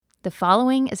The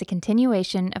following is a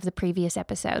continuation of the previous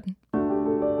episode.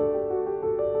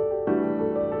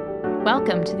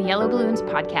 Welcome to the Yellow Balloons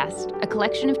Podcast, a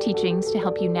collection of teachings to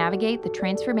help you navigate the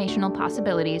transformational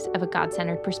possibilities of a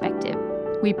God-centered perspective.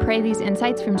 We pray these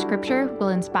insights from Scripture will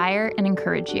inspire and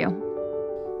encourage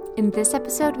you. In this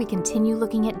episode, we continue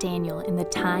looking at Daniel in the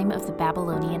time of the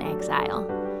Babylonian Exile.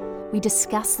 We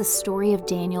discuss the story of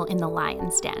Daniel in the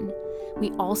lion's den.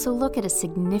 We also look at a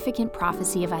significant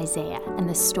prophecy of Isaiah and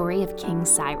the story of King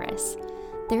Cyrus.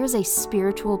 There is a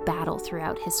spiritual battle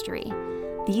throughout history.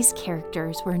 These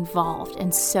characters were involved,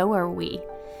 and so are we.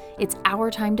 It's our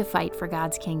time to fight for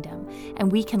God's kingdom,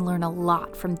 and we can learn a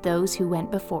lot from those who went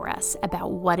before us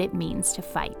about what it means to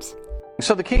fight.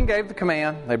 So the king gave the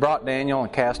command. They brought Daniel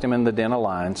and cast him in the den of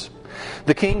lions.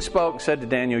 The king spoke and said to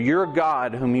Daniel, "Your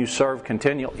God, whom you serve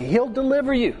continually, He'll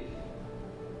deliver you."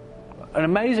 An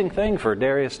amazing thing for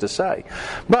Darius to say.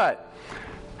 But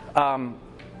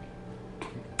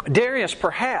Darius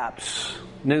perhaps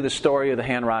knew the story of the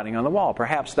handwriting on the wall.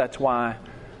 Perhaps that's why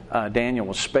Daniel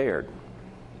was spared.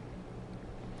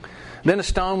 Then a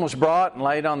stone was brought and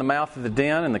laid on the mouth of the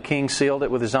den, and the king sealed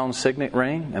it with his own signet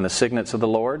ring and the signets of the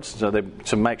Lord's,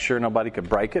 to make sure nobody could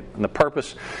break it. And the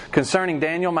purpose concerning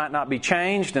Daniel might not be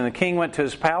changed. And the king went to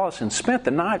his palace and spent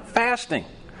the night fasting.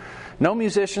 No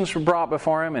musicians were brought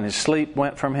before him, and his sleep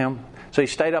went from him. So he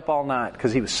stayed up all night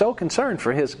because he was so concerned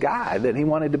for his guy that he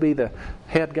wanted to be the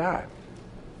head guy.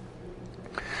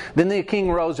 Then the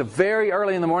king rose very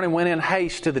early in the morning, went in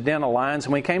haste to the den of lions.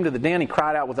 And when he came to the den, he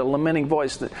cried out with a lamenting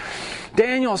voice,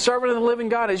 "Daniel, servant of the living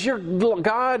God, has your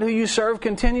God who you serve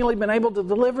continually been able to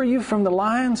deliver you from the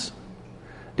lions?"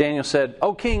 Daniel said,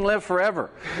 "O king, live forever.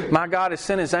 My God has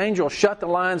sent his angel, shut the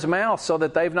lions' mouth so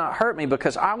that they've not hurt me,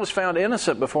 because I was found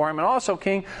innocent before him. And also,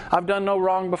 king, I've done no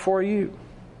wrong before you."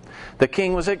 The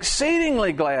king was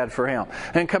exceedingly glad for him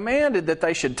and commanded that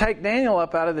they should take Daniel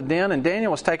up out of the den. And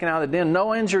Daniel was taken out of the den.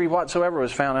 No injury whatsoever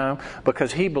was found on him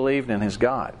because he believed in his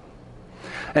God.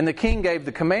 And the king gave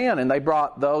the command, and they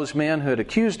brought those men who had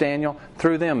accused Daniel,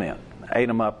 threw them in, ate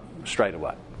them up straight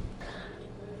away.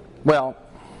 Well,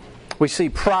 we see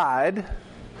pride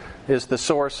is the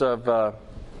source of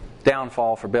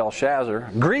downfall for Belshazzar.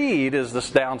 Greed is the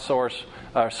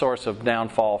source of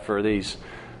downfall for these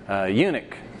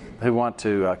eunuch who want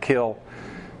to kill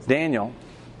Daniel.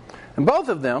 And both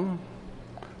of them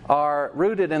are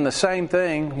rooted in the same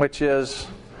thing, which is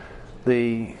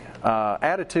the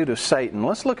attitude of Satan.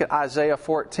 Let's look at Isaiah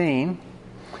 14.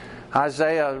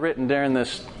 Isaiah, written during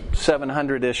this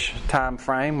 700-ish time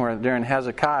frame, or during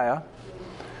Hezekiah.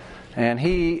 And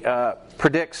he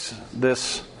predicts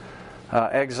this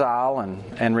exile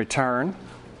and return.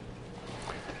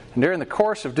 And during the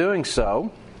course of doing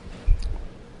so,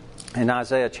 in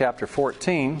Isaiah chapter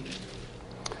 14,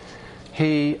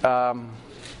 he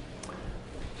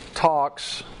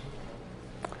talks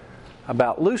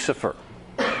about Lucifer.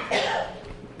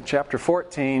 Chapter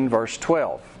 14, verse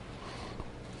 12.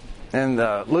 And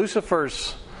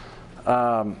Lucifer's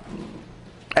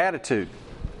attitude.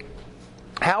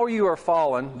 "How you are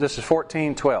fallen," this is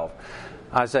 14:12,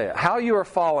 Isaiah. "How you are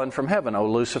fallen from heaven, O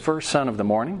Lucifer, son of the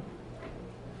morning.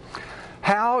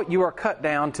 How you are cut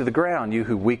down to the ground, you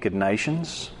who weaken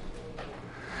nations.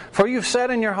 For you've said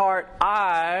in your heart,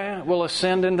 I will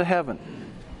ascend into heaven.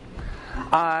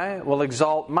 I will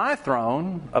exalt my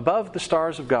throne above the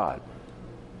stars of God.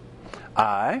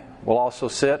 I will also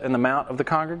sit in the mount of the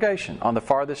congregation on the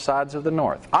farthest sides of the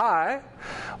north. I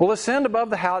will ascend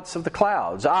above the heights of the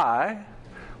clouds. I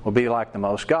will be like the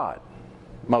Most High.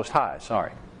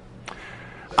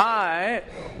 I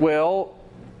will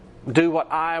do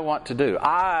what I want to do.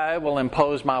 I will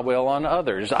impose my will on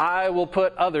others. I will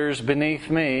put others beneath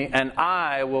me, and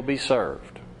I will be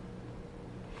served."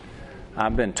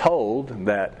 I've been told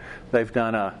that they've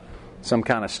done some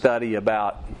kind of study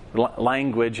about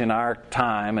language in our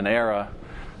time and era,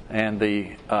 and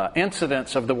the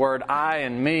incidence of the word I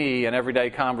and me in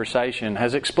everyday conversation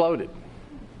has exploded.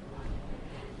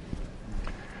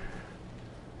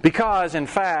 Because, in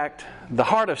fact, the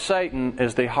heart of Satan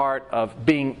is the heart of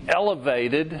being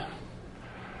elevated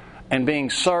and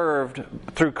being served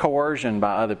through coercion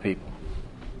by other people.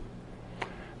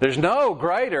 There's no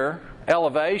greater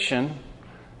elevation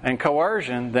and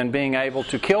coercion than being able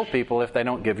to kill people if they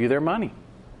don't give you their money.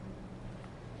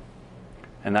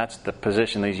 And that's the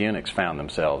position these eunuchs found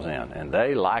themselves in. And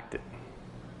they liked it.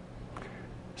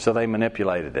 So they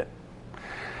manipulated it.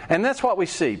 And that's what we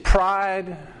see.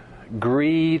 Pride,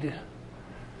 greed,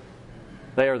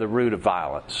 they are the root of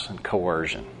violence and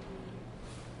coercion.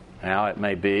 Now, it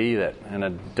may be that in a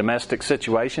domestic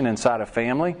situation inside a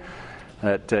family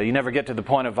that you never get to the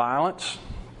point of violence.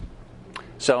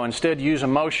 So instead use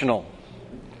emotional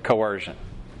coercion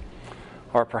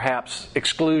or perhaps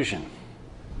exclusion.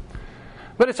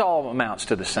 But it all amounts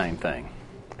to the same thing.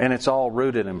 And it's all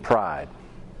rooted in pride.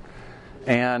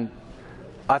 And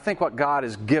I think what God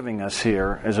is giving us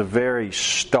here is a very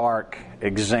stark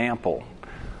example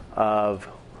of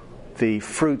the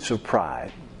fruits of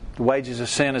pride. The wages of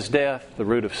sin is death. The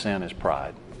root of sin is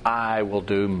pride. I will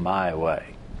do my way.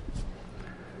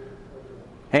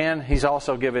 And he's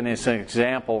also given us an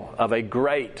example of a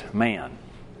great man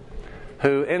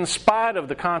who, in spite of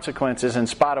the consequences, in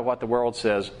spite of what the world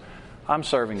says, I'm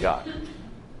serving God.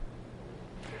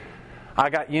 I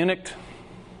got eunuched.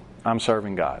 I'm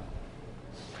serving God.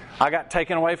 I got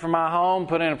taken away from my home,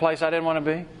 put in a place I didn't want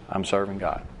to be. I'm serving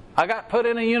God. I got put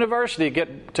in a university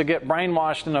to get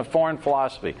brainwashed in a foreign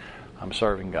philosophy. I'm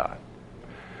serving God.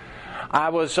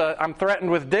 I'm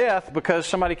threatened with death because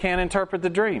somebody can't interpret the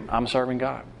dream. I'm serving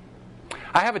God.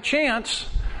 I have a chance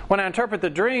when I interpret the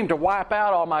dream to wipe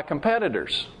out all my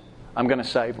competitors. I'm going to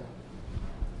save them.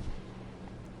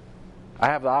 I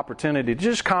have the opportunity to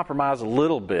just compromise a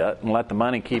little bit and let the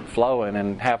money keep flowing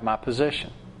and have my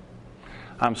position.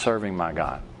 I'm serving my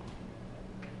God.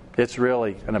 It's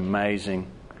really an amazing,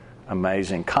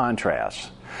 amazing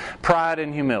contrast. Pride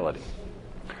and humility.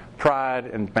 Pride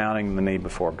and bowing the knee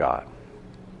before God.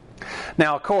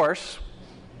 Now, of course,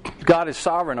 God is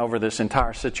sovereign over this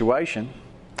entire situation.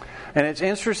 And it's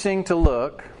interesting to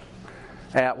look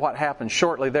at what happens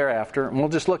shortly thereafter. And we'll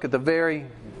just look at the very,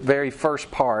 very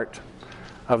first part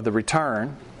of the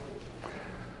return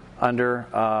and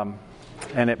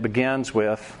it begins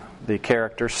with the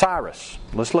character Cyrus.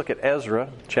 Let's look at Ezra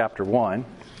chapter 1.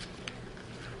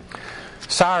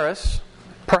 Cyrus,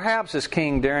 perhaps is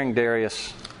king during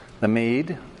Darius the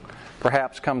Mede,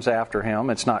 perhaps comes after him.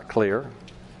 It's not clear.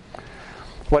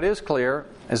 What is clear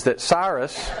is that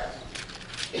Cyrus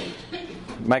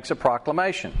makes a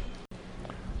proclamation.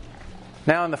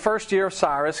 Now, in the first year of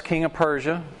Cyrus, king of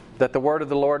Persia, that the word of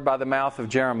the Lord by the mouth of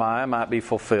Jeremiah might be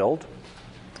fulfilled,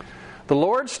 the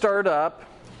Lord stirred up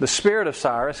the spirit of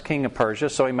Cyrus, king of Persia,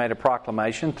 so he made a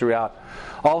proclamation throughout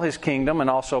all his kingdom and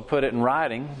also put it in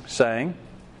writing, saying,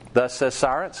 Thus says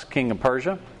Cyrus, king of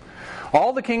Persia,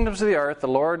 all the kingdoms of the earth the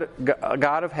Lord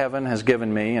God of heaven has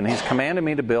given me, and he's commanded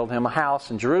me to build him a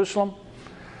house in Jerusalem.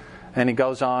 And he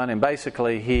goes on and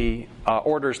basically he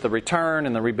orders the return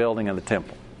and the rebuilding of the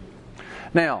temple.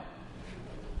 Now,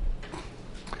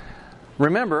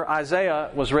 remember, Isaiah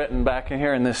was written back in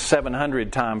here in this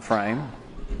 700 time frame.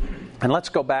 And let's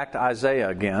go back to Isaiah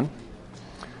again,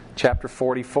 chapter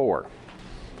 44,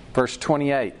 verse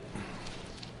 28.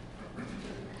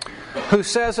 Who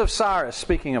says of Cyrus,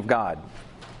 speaking of God,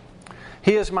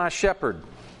 He is my shepherd,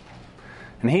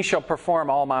 and he shall perform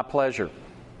all my pleasure.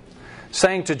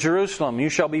 Saying to Jerusalem, You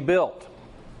shall be built,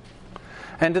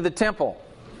 and to the temple,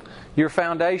 Your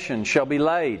foundation shall be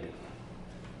laid.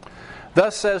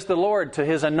 Thus says the Lord to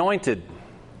His anointed,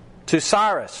 to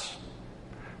Cyrus,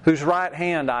 whose right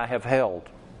hand I have held,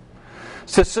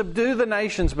 to subdue the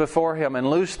nations before him and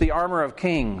loose the armor of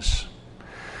kings,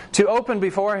 to open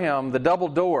before him the double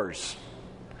doors,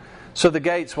 so the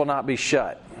gates will not be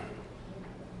shut.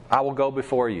 I will go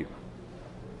before you.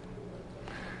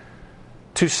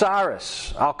 To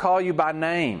Cyrus, I'll call you by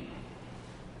name.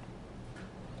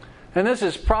 And this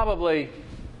is probably,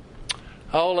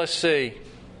 let's see,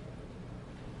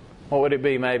 what would it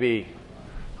be, maybe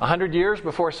 100 years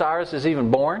before Cyrus is even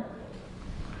born.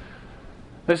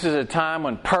 This is a time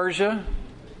when Persia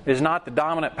is not the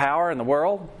dominant power in the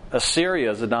world.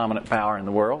 Assyria is the dominant power in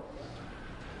the world.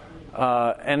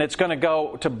 And it's going to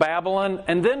go to Babylon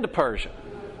and then to Persia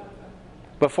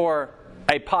before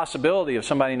a possibility of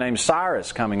somebody named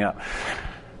Cyrus coming up.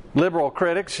 Liberal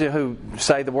critics who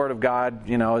say the Word of God,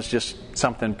 is just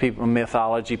something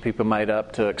mythology people made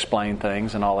up to explain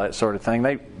things and all that sort of thing.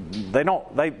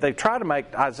 They try to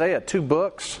make Isaiah 2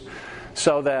 books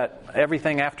so that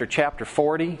everything after chapter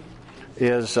 40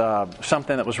 is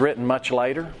something that was written much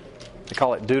later. They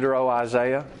call it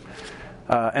Deutero-Isaiah.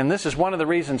 And this is one of the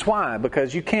reasons why,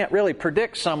 because you can't really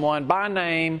predict someone by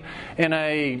name in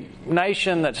a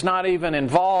nation that's not even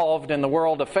involved in the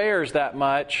world affairs that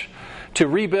much to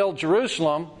rebuild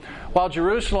Jerusalem while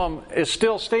Jerusalem is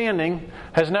still standing,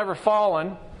 has never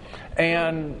fallen,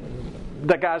 and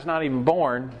that guy's not even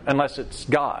born unless it's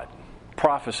God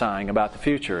prophesying about the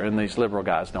future, and these liberal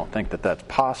guys don't think that that's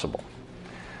possible.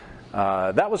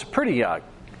 That was a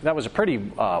pretty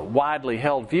widely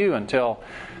held view until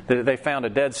they found a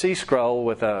Dead Sea Scroll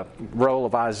with a roll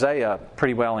of Isaiah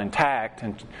pretty well intact,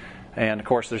 and of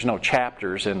course there's no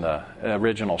chapters in the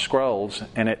original scrolls,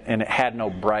 and it had no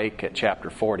break at chapter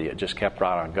 40. It just kept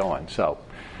right on going. So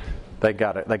they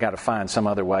got to find some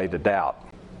other way to doubt.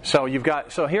 So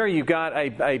here you've got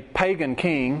a pagan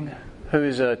king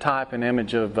who's a type and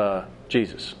image of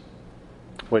Jesus.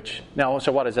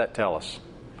 So what does that tell us?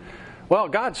 Well,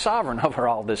 God's sovereign over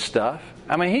all this stuff.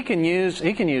 I mean, He can use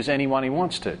anyone He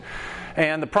wants to.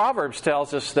 And the Proverbs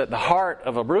tells us that the heart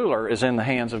of a ruler is in the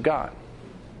hands of God.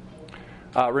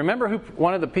 Remember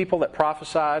one of the people that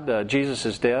prophesied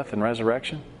Jesus' death and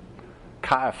resurrection?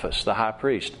 Caiaphas, the high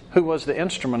priest, who was the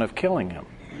instrument of killing Him.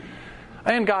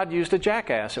 And God used a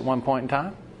jackass at one point in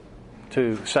time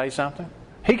to say something.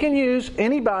 He can use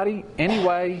anybody, any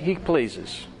way He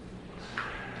pleases.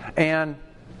 And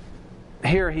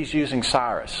here He's using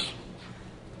Cyrus.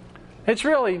 It's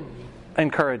really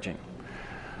encouraging.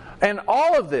 And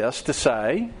all of this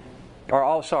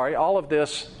all of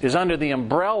this is under the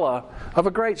umbrella of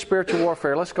a great spiritual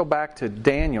warfare. Let's go back to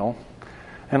Daniel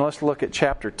and let's look at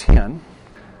chapter 10.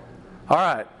 All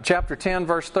right, chapter 10,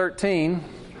 verse 13.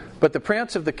 But the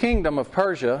prince of the kingdom of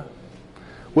Persia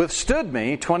withstood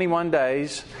me 21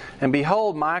 days, and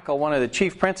behold, Michael, one of the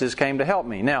chief princes, came to help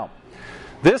me. Now,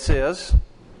 this is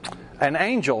an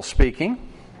angel speaking.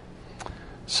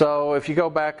 So if you go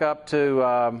back up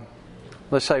to,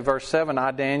 let's say verse 7,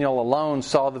 I, Daniel, alone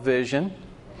saw the vision.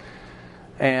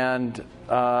 And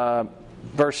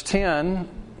verse 10,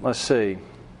 let's see.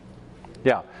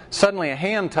 Yeah. Suddenly a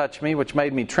hand touched me, which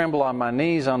made me tremble on my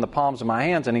knees on the palms of my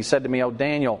hands. And he said to me, O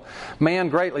Daniel, man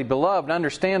greatly beloved,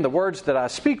 understand the words that I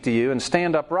speak to you and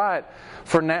stand upright,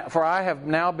 for I have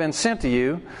now been sent to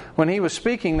you. When he was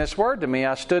speaking this word to me,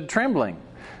 I stood trembling.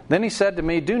 Then he said to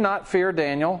me, do not fear,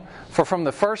 Daniel, for from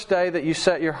the first day that you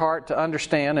set your heart to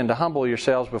understand and to humble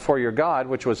yourselves before your God,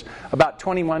 which was about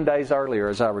 21 days earlier,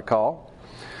 as I recall,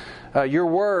 your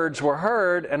words were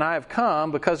heard, and I have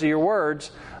come because of your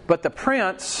words. But the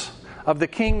prince of the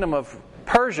kingdom of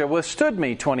Persia withstood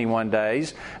me 21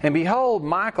 days. And behold,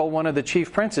 Michael, one of the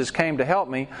chief princes, came to help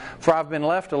me, for I've been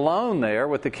left alone there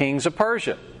with the kings of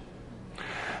Persia.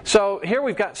 So here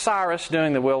we've got Cyrus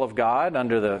doing the will of God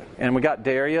and we got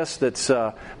Darius that's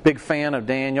a big fan of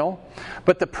Daniel.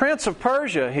 But the prince of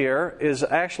Persia here is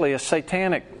actually a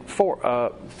satanic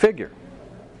figure.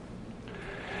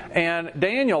 And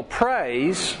Daniel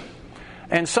prays,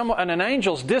 and an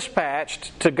angel's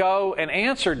dispatched to go and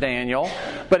answer Daniel,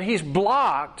 but he's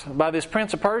blocked by this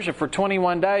prince of Persia for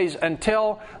 21 days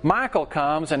until Michael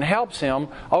comes and helps him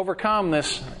overcome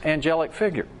this angelic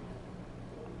figure.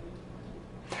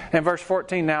 In verse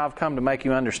 14, now I've come to make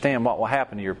you understand what will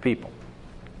happen to your people.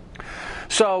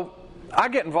 So, I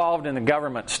get involved in the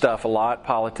government stuff a lot,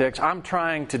 politics. I'm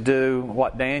trying to do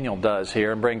what Daniel does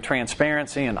here and bring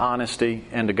transparency and honesty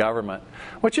into government,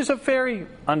 which is a very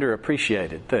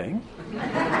underappreciated thing.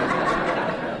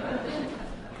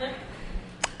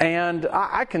 And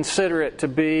I consider it to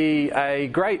be a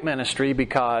great ministry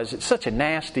because it's such a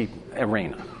nasty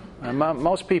arena. And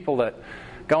most people that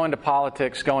go into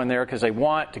politics go in there because they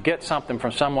want to get something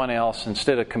from someone else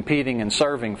instead of competing and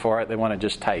serving for it. They want to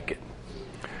just take it.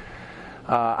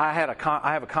 I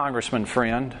have a congressman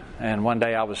friend, and one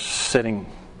day I was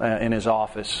sitting in his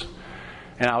office,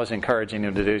 and I was encouraging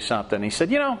him to do something. He said,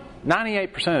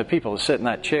 98% of the people that sit in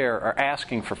that chair are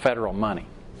asking for federal money.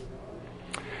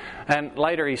 And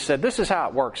later he said, this is how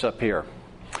it works up here.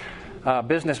 A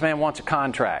businessman wants a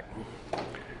contract,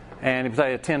 and he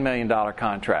pays a $10 million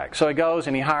contract. So he goes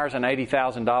and he hires an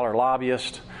 $80,000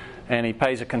 lobbyist, and he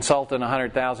pays a consultant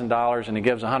 $100,000, and he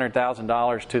gives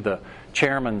 $100,000 to the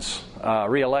chairman's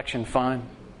re-election fund.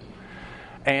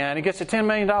 And he gets a $10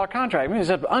 million contract. I mean, it's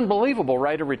an unbelievable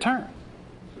rate of return.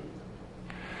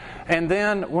 And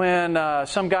then when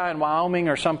some guy in Wyoming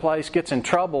or someplace gets in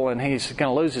trouble and he's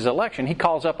going to lose his election, he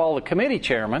calls up all the committee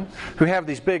chairmen who have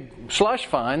these big slush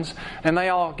funds, and they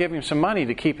all give him some money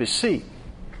to keep his seat.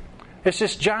 It's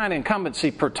this giant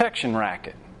incumbency protection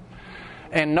racket.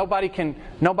 And nobody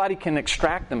can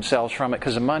extract themselves from it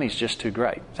because the money's just too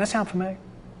great. Does that sound familiar?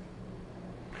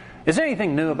 Is there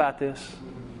anything new about this?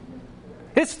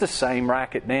 It's the same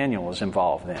racket Daniel was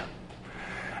involved in.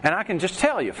 And I can just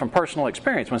tell you from personal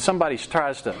experience, when somebody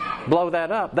tries to blow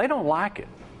that up, they don't like it.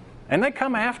 And they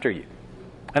come after you.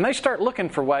 And they start looking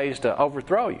for ways to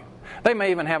overthrow you. They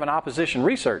may even have an opposition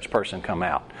research person come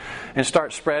out and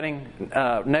start spreading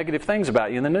negative things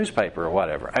about you in the newspaper or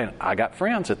whatever. And I got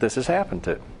friends that this has happened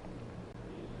to.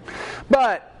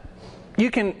 But you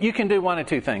can do one of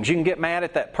two things. You can get mad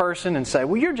at that person and say,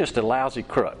 well, you're just a lousy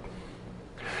crook.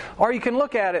 Or you can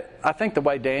look at it, I think the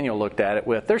way Daniel looked at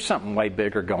it there's something way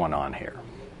bigger going on here.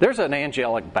 There's an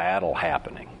angelic battle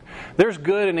happening. There's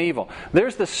good and evil.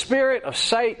 There's the spirit of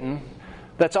Satan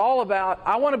that's all about,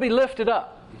 I want to be lifted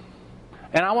up.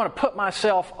 And I want to put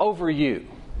myself over you.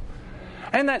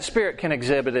 And that spirit can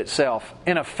exhibit itself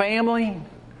in a family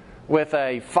with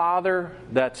a father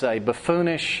that's a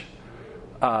buffoonish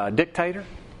dictator.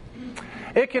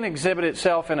 It can exhibit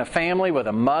itself in a family with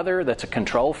a mother that's a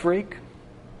control freak.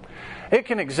 It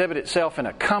can exhibit itself in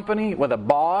a company with a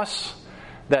boss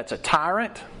that's a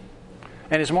tyrant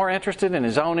and is more interested in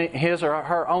his or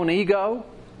her own ego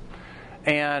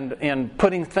and in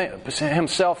putting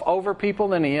himself over people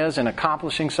than he is in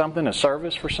accomplishing something, a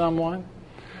service for someone.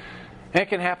 And it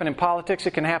can happen in politics.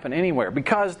 It can happen anywhere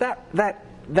because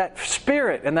that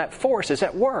spirit and that force is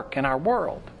at work in our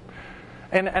world,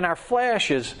 and our flesh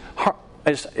is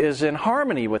in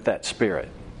harmony with that spirit.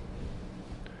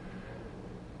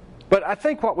 But I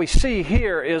think what we see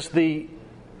here is the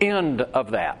end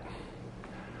of that.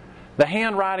 The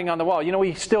handwriting on the wall. You know,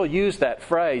 we still use that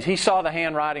phrase. He saw the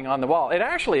handwriting on the wall. It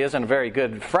actually isn't a very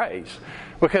good phrase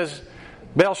because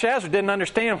Belshazzar didn't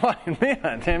understand what it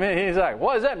meant. I mean, he's like,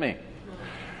 what does that mean?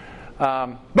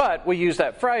 But we use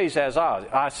that phrase as,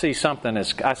 I see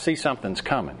something's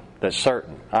coming. That's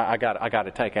certain. I got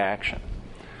to take action.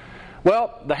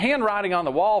 Well, the handwriting on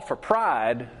the wall for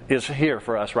pride is here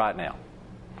for us right now.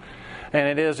 And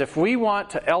it is, if we want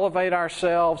to elevate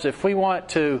ourselves, if we want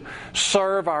to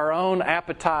serve our own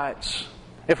appetites,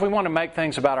 if we want to make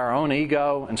things about our own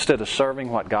ego instead of serving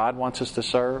what God wants us to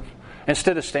serve,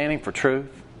 instead of standing for truth,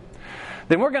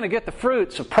 then we're going to get the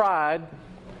fruits of pride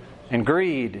and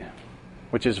greed,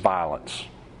 which is violence.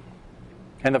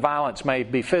 And the violence may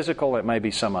be physical, it may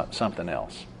be something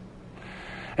else.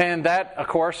 And that, of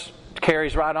course,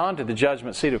 carries right on to the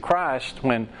judgment seat of Christ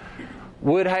when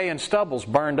wood, hay, and stubble's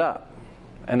burned up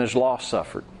and there's loss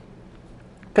suffered.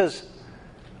 Because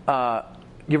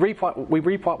we reap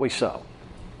what we sow.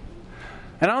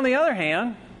 And on the other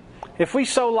hand, if we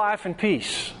sow life and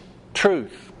peace,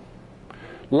 truth,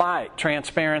 light,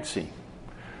 transparency,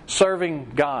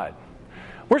 serving God,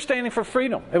 we're standing for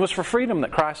freedom. It was for freedom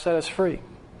that Christ set us free.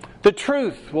 The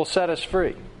truth will set us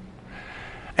free.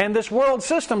 And this world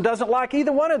system doesn't like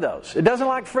either one of those. It doesn't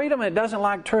like freedom and it doesn't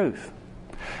like truth.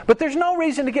 But there's no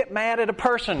reason to get mad at a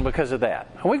person because of that.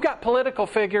 And we've got political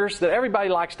figures that everybody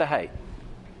likes to hate.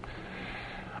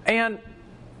 And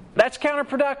that's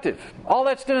counterproductive. All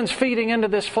that's doing is feeding into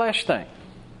this flesh thing.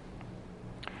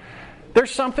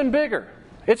 There's something bigger.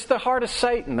 It's the heart of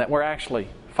Satan that we're actually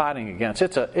fighting against.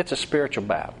 It's a spiritual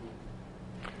battle.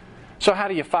 So how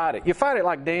do you fight it? You fight it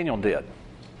like Daniel did.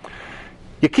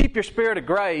 You keep your spirit of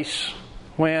grace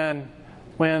when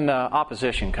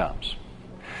opposition comes.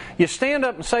 You stand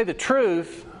up and say the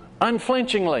truth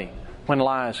unflinchingly when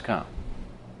lies come.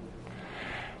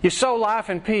 You sow life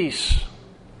and peace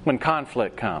when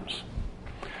conflict comes.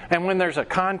 And when there's a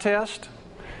contest,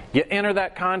 you enter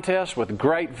that contest with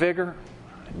great vigor.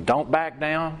 Don't back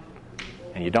down.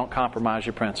 And you don't compromise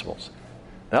your principles.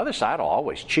 The other side will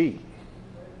always cheat.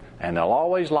 And they'll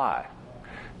always lie.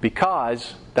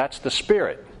 Because that's the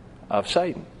spirit of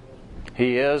Satan.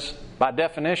 He is, by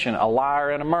definition, a liar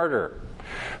and a murderer.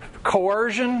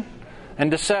 Coercion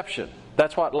and deception.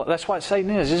 That's what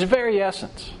Satan is. His very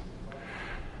essence.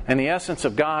 And the essence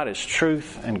of God is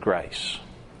truth and grace.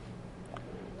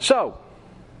 So,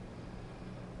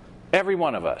 every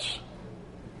one of us,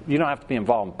 you don't have to be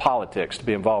involved in politics to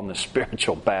be involved in this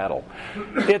spiritual battle.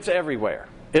 It's everywhere.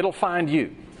 It'll find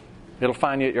you. It'll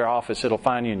find you at your office. It'll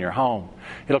find you in your home.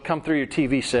 It'll come through your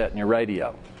TV set and your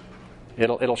radio.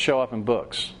 It'll show up in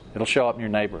books. It'll show up in your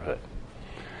neighborhood.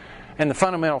 And the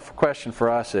fundamental question for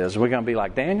us is, are we going to be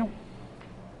like Daniel?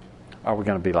 Or are we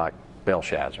going to be like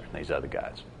Belshazzar and these other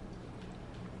guys?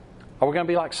 Are we going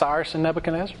to be like Cyrus and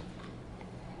Nebuchadnezzar,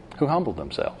 who humbled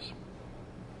themselves?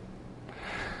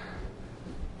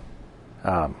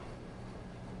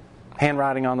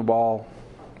 Handwriting on the wall,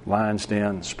 lion's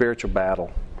den, spiritual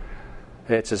battle.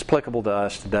 It's as applicable to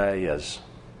us today as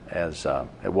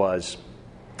it was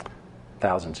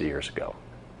thousands of years ago.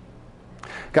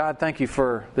 God, thank you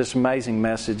for this amazing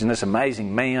message and this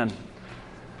amazing man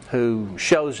who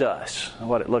shows us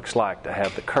what it looks like to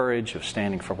have the courage of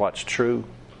standing for what's true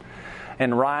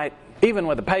and right, even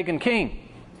with a pagan king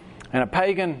and a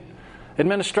pagan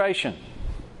administration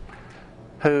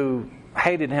who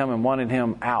hated him and wanted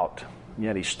him out,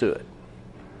 yet he stood.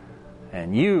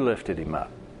 And you lifted him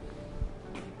up.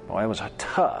 Well, it was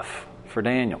tough for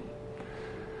Daniel.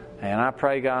 And I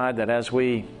pray, God, that as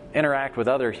we interact with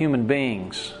other human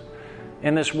beings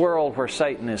in this world where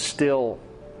Satan is still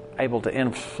able to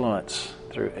influence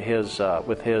through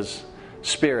with his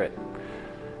spirit,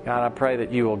 God, I pray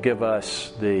that you will give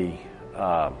us the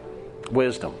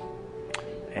wisdom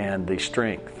and the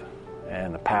strength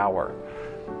and the power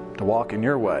to walk in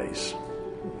your ways,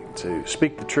 to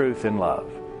speak the truth in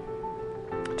love.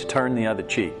 to turn the other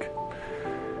cheek,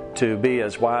 to be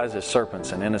as wise as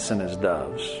serpents and innocent as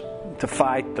doves, to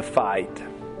fight the fight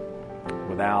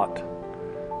without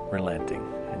relenting.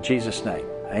 In Jesus' name,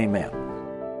 amen.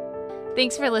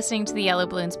 Thanks for listening to the Yellow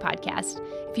Balloons podcast.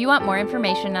 If you want more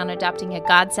information on adopting a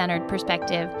God-centered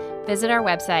perspective, visit our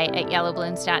website at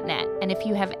yellowballoons.net. And if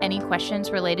you have any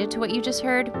questions related to what you just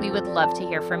heard, we would love to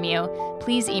hear from you.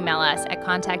 Please email us at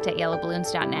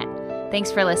contact@yellowballoons.net.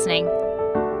 Thanks for listening.